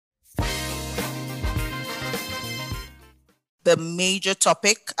the major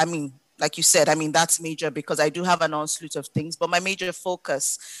topic, like you said, that's major because I do have an onslaught of things, but my major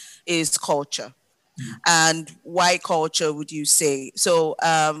focus is culture. And why culture, would you say? So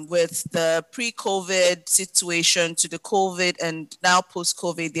with the pre-COVID situation to the COVID and now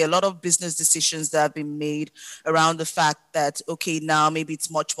post-COVID, there are a lot of business decisions that have been made around the fact that, okay, now maybe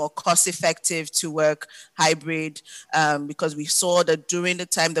it's much more cost-effective to work hybrid because we saw that during the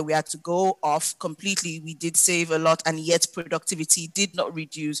time that we had to go off completely, we did save a lot, and yet productivity did not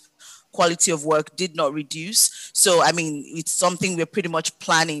reduce, quality of work did not reduce. So, it's something we're pretty much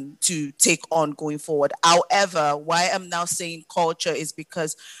planning to take on going forward. However, why I'm now saying culture is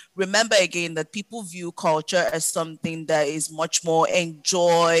because remember again that people view culture as something that is much more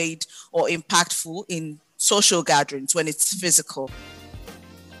enjoyed or impactful in social gatherings when it's physical.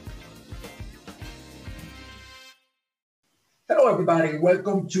 Hello, everybody.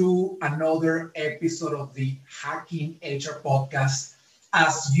 Welcome to another episode of the Hacking HR podcast.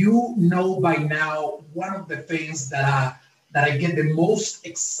 As you know by now, one of the things that I get the most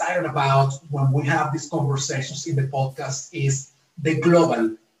excited about when we have these conversations in the podcast is the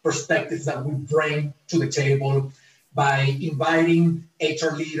global perspectives that we bring to the table by inviting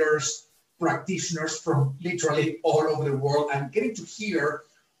HR leaders, practitioners from literally all over the world, and getting to hear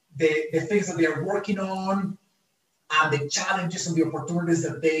the things that they are working on and the challenges and the opportunities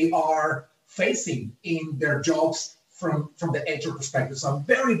that they are facing in their jobs from the HR perspective. So I'm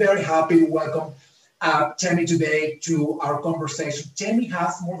very, very happy to welcome Temi today to our conversation. Temi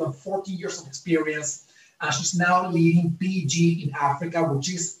has more than 40 years of experience, and she's now leading PG in Africa,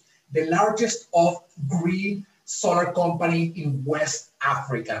 which is the largest off-grid solar company in West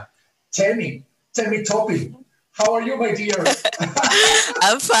Africa. Temitope, how are you, my dear?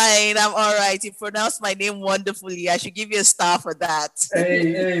 I'm fine. I'm all right. You pronounced my name wonderfully. I should give you a star for that.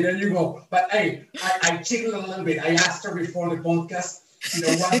 Hey, there you go. But hey, I cheated a little bit. I asked her before the podcast.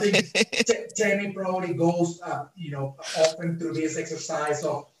 One thing, Temi probably goes, often through this exercise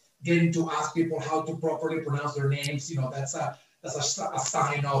of getting to ask people how to properly pronounce their names. That's a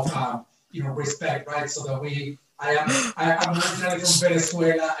sign of, respect, right? So that I'm originally from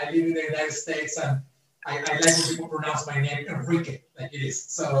Venezuela. I live in the United States, and I like when people pronounce my name Enrique, like it is.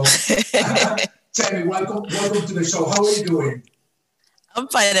 So, Temi, welcome to the show. How are you doing? I'm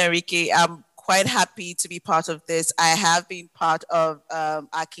fine, Enrique. I'm quite happy to be part of this. I have been part of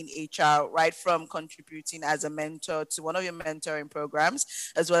Hacking HR, right from contributing as a mentor to one of your mentoring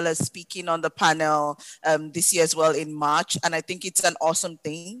programs, as well as speaking on the panel this year as well in March. And I think it's an awesome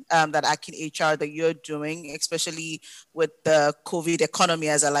thing that Hacking HR that you're doing, especially with the COVID economy,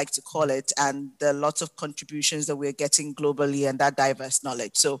 as I like to call it, and the lots of contributions that we're getting globally and that diverse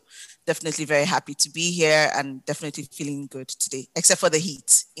knowledge. So definitely very happy to be here and definitely feeling good today, except for the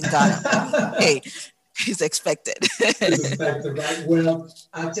heat in Ghana. Hey, it's expected. It's expected, right? Well,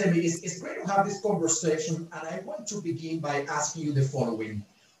 Temi, it's great to have this conversation, and I want to begin by asking you the following.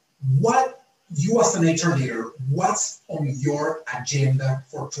 What, you as an HR leader, what's on your agenda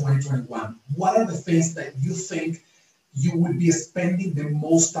for 2021? What are the things that you think you would be spending the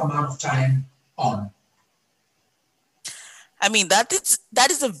most amount of time on? That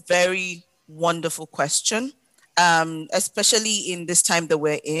is a very wonderful question, especially in this time that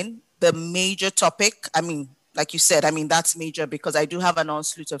we're in. The major topic, like you said, that's major because I do have an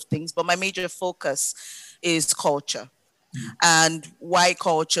onslaught of things, but my major focus is culture. And why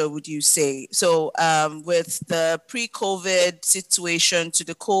culture, would you say? So with the pre-COVID situation to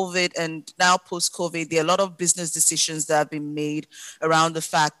the COVID and now post-COVID, there are a lot of business decisions that have been made around the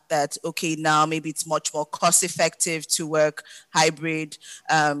fact that, okay, now maybe it's much more cost-effective to work hybrid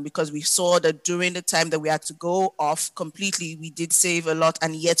because we saw that during the time that we had to go off completely, we did save a lot,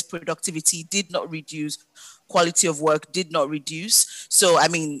 and yet productivity did not reduce, quality of work did not reduce. So,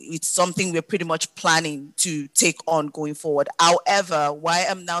 it's something we're pretty much planning to take on going forward. However, why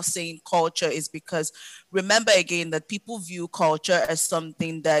I'm now saying culture is because remember again that people view culture as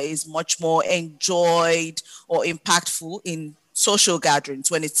something that is much more enjoyed or impactful in social gatherings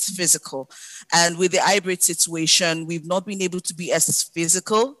when it's physical. And with the hybrid situation, we've not been able to be as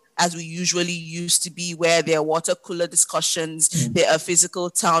physical as we usually used to be, where there are water cooler discussions, there are physical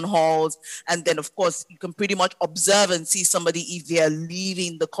town halls, and then of course you can pretty much observe and see somebody if they are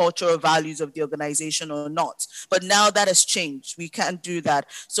leaving the cultural values of the organization or not. But now that has changed. We can't do that.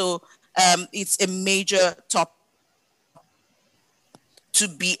 So it's a major topic to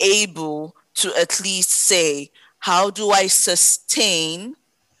be able to at least say, how do I sustain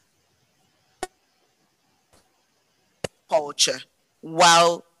culture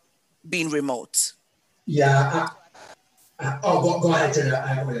while being remote? Yeah, Go ahead, Tina.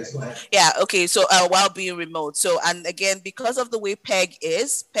 I apologize. Go ahead. Yeah, okay. So while being remote. So, and again, because of the way PEG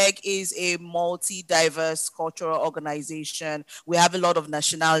is a multi-diverse cultural organization. We have a lot of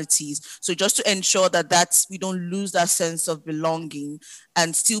nationalities. So just to ensure that we don't lose that sense of belonging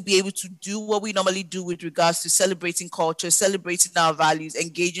and still be able to do what we normally do with regards to celebrating culture, celebrating our values,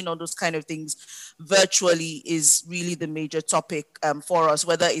 engaging on those kind of things virtually is really the major topic for us,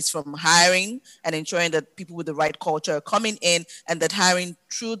 whether it's from hiring and ensuring that people with the right culture are coming in, and that hiring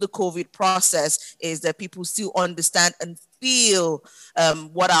through the COVID process is that people still understand and feel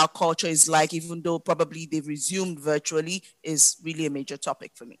what our culture is like, even though probably they've resumed virtually, is really a major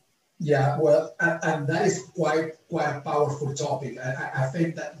topic for me. Yeah, well, and that is quite a powerful topic. I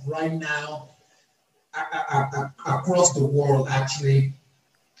think that right now, across the world, actually,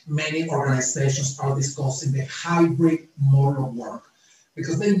 many organizations are discussing the hybrid model of work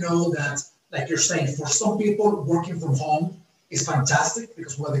because they know that, like you're saying, for some people, working from home is fantastic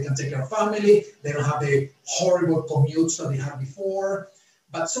because well, they can take care of family, they don't have the horrible commutes that they had before.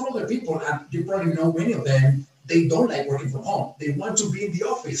 But some other people, and you probably know many of them, they don't like working from home. They want to be in the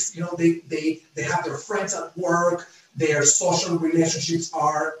office. You know, they have their friends at work, their social relationships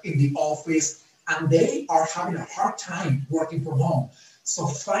are in the office, and they are having a hard time working from home. So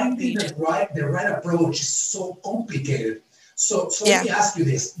finding the right approach is so complicated. So let me ask you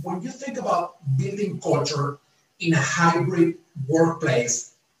this. When you think about building culture in a hybrid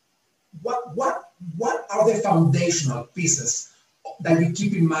workplace, what are the foundational pieces that you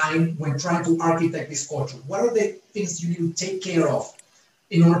keep in mind when trying to architect this culture? What are the things you need to take care of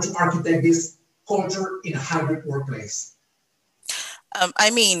in order to architect this culture in a hybrid workplace?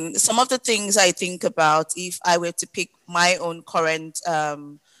 I mean, some of the things I think about if I were to pick my own current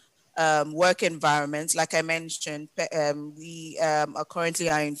work environments, like I mentioned, we are currently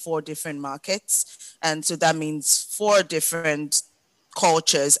in 4 different markets. And so that means 4 different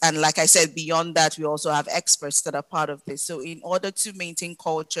cultures. And like I said, beyond that, we also have experts that are part of this. So in order to maintain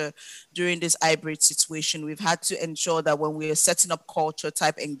culture during this hybrid situation, we've had to ensure that when we are setting up culture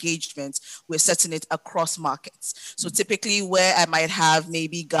type engagements, we're setting it across markets. So typically where I might have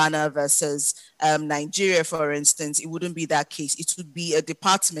maybe Ghana versus Nigeria, for instance, it wouldn't be that case. It would be a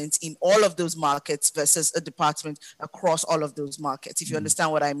department in all of those markets versus a department across all of those markets, if you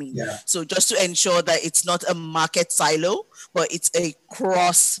understand what I mean. Yeah. So just to ensure that it's not a market silo, but it's a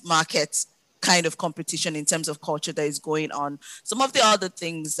cross market kind of competition in terms of culture that is going on. Some of the other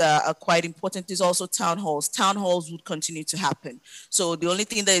things that are quite important is also town halls. Town halls would continue to happen. So the only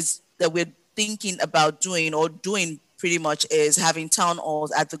thing that we're thinking about doing or doing pretty much is having town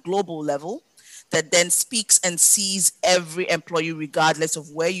halls at the global level that then speaks and sees every employee regardless of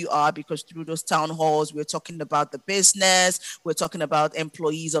where you are, because through those town halls, we're talking about the business, we're talking about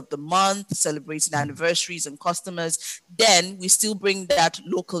employees of the month, celebrating anniversaries and customers. Then we still bring that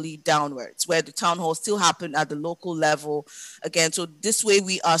locally downwards, where the town halls still happen at the local level. Again, so this way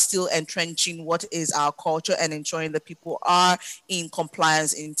we are still entrenching what is our culture and ensuring that people are in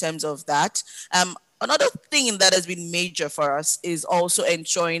compliance in terms of that. Another thing that has been major for us is also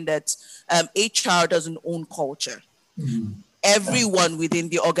ensuring that HR doesn't own culture. Mm-hmm. Everyone within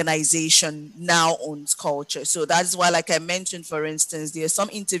the organization now owns culture. So that's why, like I mentioned, for instance, there are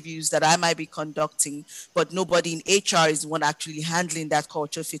some interviews that I might be conducting, but nobody in HR is the one actually handling that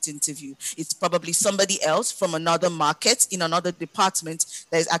culture fit interview. It's probably somebody else from another market in another department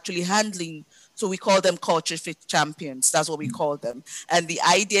that is actually handling. So we call them culture fit champions. That's what we call them. And the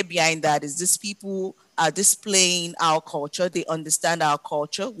idea behind that is these people are displaying our culture. They understand our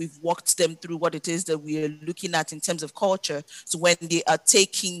culture. We've walked them through what it is that we are looking at in terms of culture. So when they are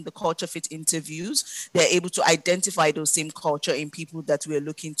taking the culture fit interviews, they're able to identify those same culture in people that we're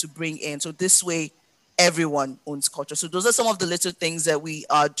looking to bring in. So this way, everyone owns culture. So those are some of the little things that we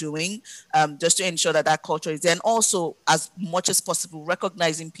are doing just to ensure that that culture is there. And also, as much as possible,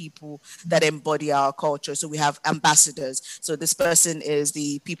 recognizing people that embody our culture. So we have ambassadors. So this person is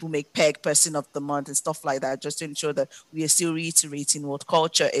the People Make PEG Person of the Month and stuff like that, just to ensure that we are still reiterating what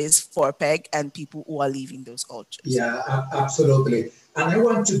culture is for PEG and people who are leaving those cultures. Yeah, absolutely. And I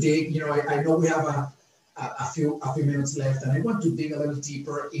want to dig, I know we have a few minutes left, and I want to dig a little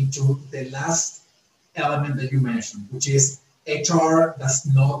deeper into the last element that you mentioned, which is HR does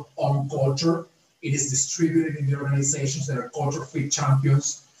not own culture. It is distributed in the organizations that are culture fit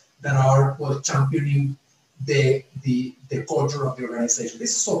champions that are championing the culture of the organization.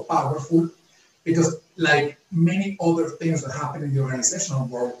 This is so powerful because, like many other things that happen in the organizational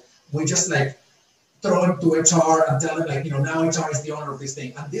world, we just throw it to HR and tell them now HR is the owner of this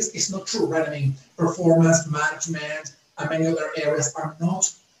thing. And this is not true, right? I mean, performance management and many other areas are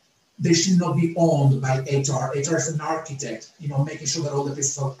not they should not be owned by HR. HR is an architect, making sure that all the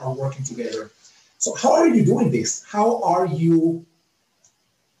pieces are working together. So how are you doing this? How are you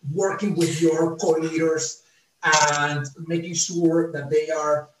working with your co-leaders and making sure that they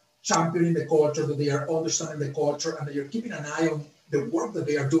are championing the culture, that they are understanding the culture, and that you're keeping an eye on the work that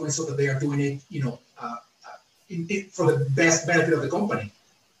they are doing so that they are doing it, for the best benefit of the company?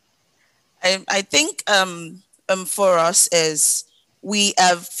 I think for us is we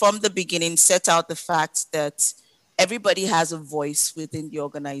have from the beginning set out the fact that everybody has a voice within the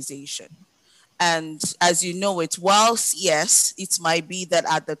organization. And as you know it, whilst yes, it might be that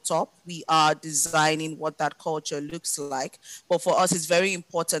at the top we are designing what that culture looks like, but for us it's very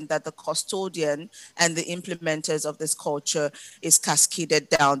important that the custodian and the implementers of this culture is cascaded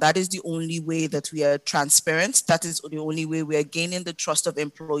down. That is the only way that we are transparent. That is the only way we are gaining the trust of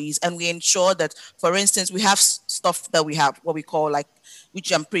employees, and we ensure that, for instance, we have stuff that we have what we call, like,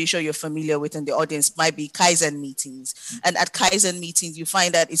 which I'm pretty sure you're familiar with in the audience, might be Kaizen meetings. And at Kaizen meetings, you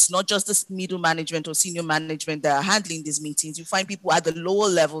find that it's not just the middle management or senior management that are handling these meetings. You find people at the lower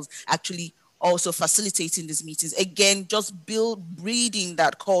levels actually also facilitating these meetings. Again, just breeding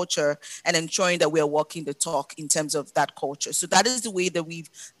that culture and ensuring that we are walking the talk in terms of that culture. So that is the way that we've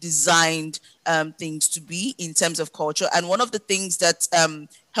designed things to be in terms of culture. And one of the things that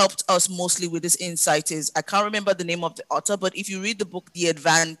helped us mostly with this insight is, I can't remember the name of the author, but if you read the book, The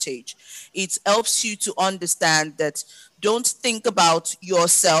Advantage, it helps you to understand that don't think about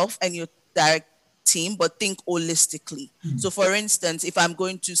yourself and your direct team, but think holistically. So for instance, if I'm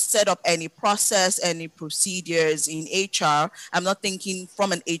going to set up any process, any procedures in HR, I'm not thinking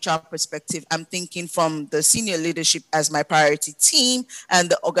from an HR perspective. I'm thinking from the senior leadership as my priority team and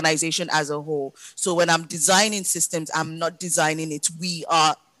the organization as a whole. So when I'm designing systems, I'm not designing it. We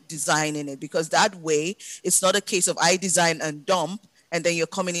are designing it, because that way it's not a case of I design and dump and then you're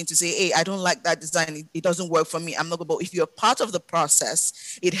coming in to say, hey, I don't like that design. It doesn't work for me. I'm not going to. But if you're part of the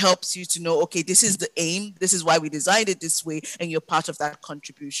process, it helps you to know, okay, this is the aim. This is why we designed it this way. And you're part of that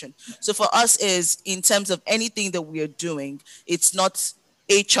contribution. So for us is, in terms of anything that we are doing, it's not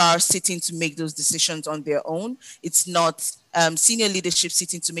HR sitting to make those decisions on their own. It's not senior leadership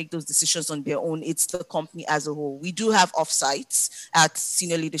sitting to make those decisions on their own. It's the company as a whole. We do have offsites at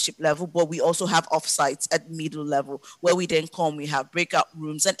senior leadership level, but we also have offsites at middle level, where we then come, we have breakout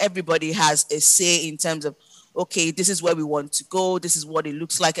rooms, and everybody has a say in terms of, okay, this is where we want to go, this is what it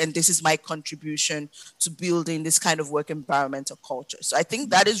looks like, and this is my contribution to building this kind of work environment or culture. So I think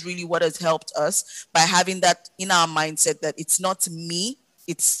that is really what has helped us, by having that in our mindset that it's not me,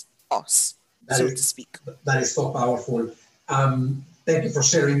 it's us, so to speak. That is so powerful. Thank you for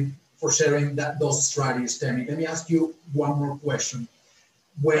sharing those strategies, Tammy. Let me ask you one more question.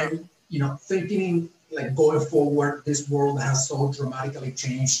 When thinking like going forward, this world has so dramatically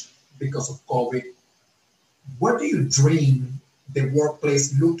changed because of COVID. What do you dream the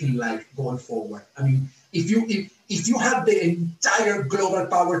workplace looking like going forward? I mean, if you had the entire global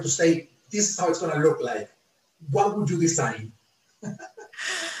power to say this is how it's going to look like, what would you design?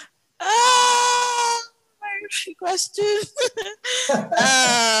 Very question.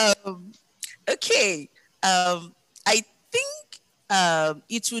 Okay. I think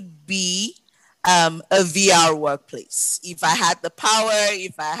it would be a VR workplace. If I had the power,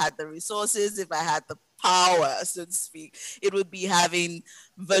 if I had the resources, if I had the power, so to speak, it would be having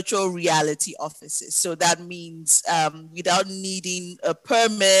virtual reality offices. So that means without needing a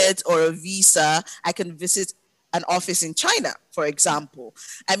permit or a visa, I can visit an office in China, for example.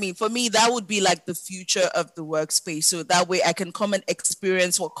 I mean, for me, that would be like the future of the workspace. So that way I can come and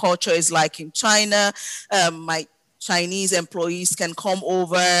experience what culture is like in China. My Chinese employees can come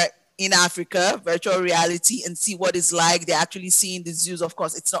over in Africa, virtual reality, and see what it's like. They're actually seeing the zoos. Of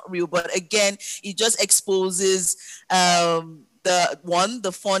course, it's not real, but again, it just exposes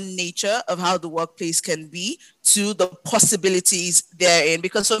the fun nature of how the workplace can be to the possibilities therein.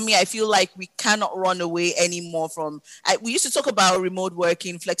 Because for me, I feel like we cannot run away anymore from, we used to talk about remote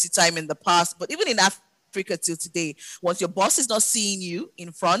working, flexi time in the past, but even in Africa till today, once your boss is not seeing you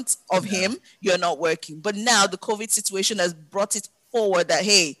in front of him, you're not working. But now the COVID situation has brought it forward that,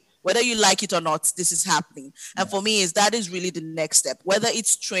 hey, whether you like it or not, this is happening. And for me, that is really the next step, whether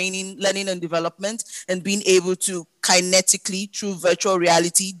it's training, learning and development, and being able to kinetically, through virtual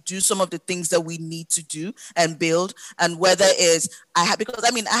reality, do some of the things that we need to do and build. And whether it's, because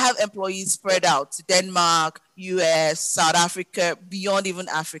I have employees spread out to Denmark, US, South Africa, beyond even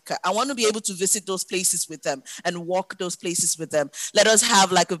Africa. I want to be able to visit those places with them and walk those places with them. Let us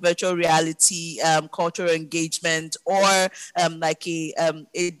have like a virtual reality cultural engagement, or like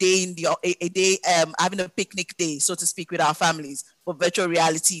a day having a picnic day, so to speak, with our families. for virtual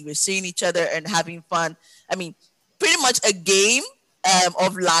reality. We're seeing each other and having fun. I mean, pretty much a game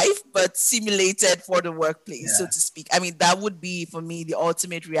of life, but simulated for the workplace, so to speak. I mean, that would be for me the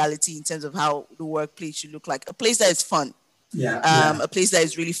ultimate reality in terms of how the workplace should look like. A place that is fun. A place that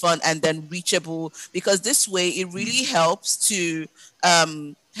is really fun and then reachable, because this way it really helps to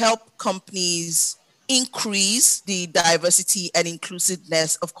help companies increase the diversity and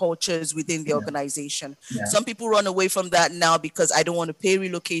inclusiveness of cultures within the organization. Some people run away from that now because I don't want to pay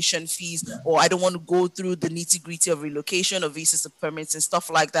relocation fees, or I don't want to go through the nitty-gritty of relocation or visas and permits and stuff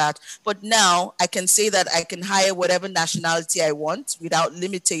like that. But now I can say that I can hire whatever nationality I want without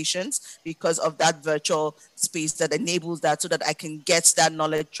limitations because of that virtual space that enables that, so that I can get that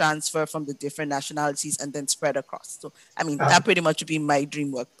knowledge transfer from the different nationalities and then spread across. So, I mean, that pretty much would be my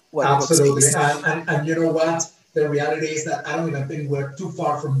dream Absolutely. workspace. And you know what? The reality is that I don't even think we're too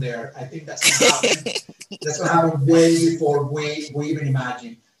far from there. I think that's going to happen. That's going to happen way before we even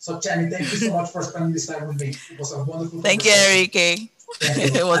imagine. So, Chani, thank you so much for spending this time with me. It was a wonderful Thank you, Enrique.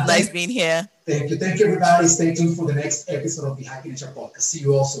 It was nice being here. Thank you. Thank you, everybody. Stay tuned for the next episode of the Hacking HR podcast. See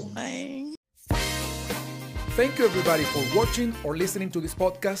you all soon. Bye. Thank you, everybody, for watching or listening to this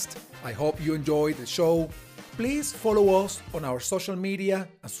podcast. I hope you enjoyed the show. Please follow us on our social media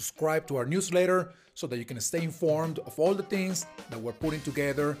and subscribe to our newsletter so that you can stay informed of all the things that we're putting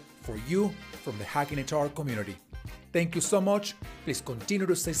together for you from the Hacking HR community. Thank you so much. Please continue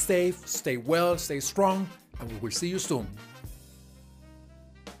to stay safe, stay well, stay strong, and we will see you soon.